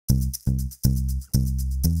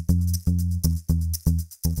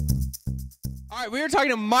All right, we were talking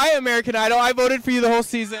to My American Idol. I voted for you the whole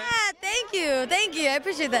season. Yeah, thank you. I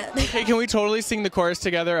appreciate that. Hey, can we totally sing the chorus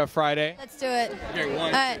together of Friday? Let's do it. Okay, one.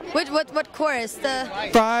 All right, what chorus? The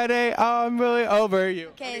Friday, I'm really over you.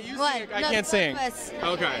 okay, you one. sing it. I can't sing.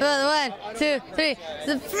 Okay. 1, 2, 3.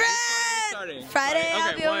 Friday,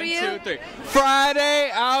 I'll be over you. 1, 2, 3.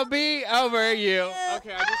 Friday, I'll be over you.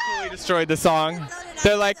 Okay, I just totally destroyed the song.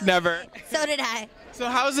 They're like never. So did I. So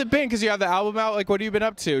how's it been? Because you have the album out. Like, what have you been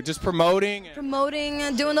up to? Just promoting?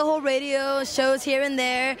 Promoting, doing the whole radio shows here and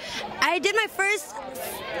there. I did my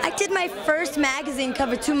first magazine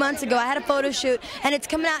cover 2 months ago. I had a photo shoot, and it's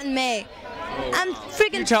coming out in May. I'm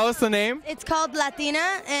freaking. Can you tell us the name? It's called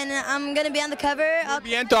Latina, and I'm gonna be on the cover.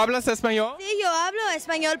 Bien, ¿tú hablas español? Sí, yo hablo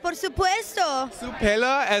español, por supuesto. Su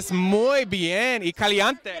pelo es muy bien y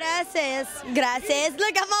caliente. Gracias.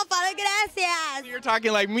 Look, I'm all for gracias. You're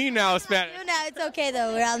talking like me now, Spanish. No, it's okay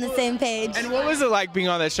though. We're on the same page. And what was it like being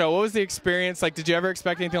on that show? What was the experience like? Did you ever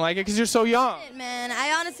expect anything like it? Because you're so young. Man,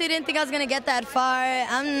 I honestly didn't think I was gonna get that far.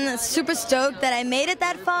 I'm super stoked that I made it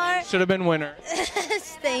that far. Should have been winner.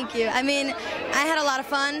 Thank you. I mean, I had a lot of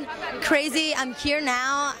fun. Crazy. I'm here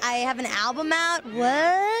now. I have an album out.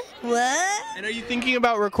 What? And are you thinking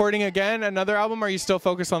about recording again another album, or are you still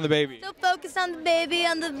focused on the baby? Still focused on the baby,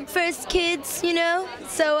 on the first kids, you know?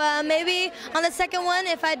 So maybe on the second one,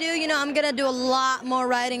 if I do, you know, I'm going to do a lot more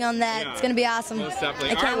writing on that. Yeah. It's going to be awesome. Most definitely.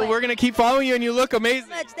 I All can't right, well, wait. we're going to keep following you, and you look amazing.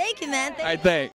 Thank you, man. All right, thanks.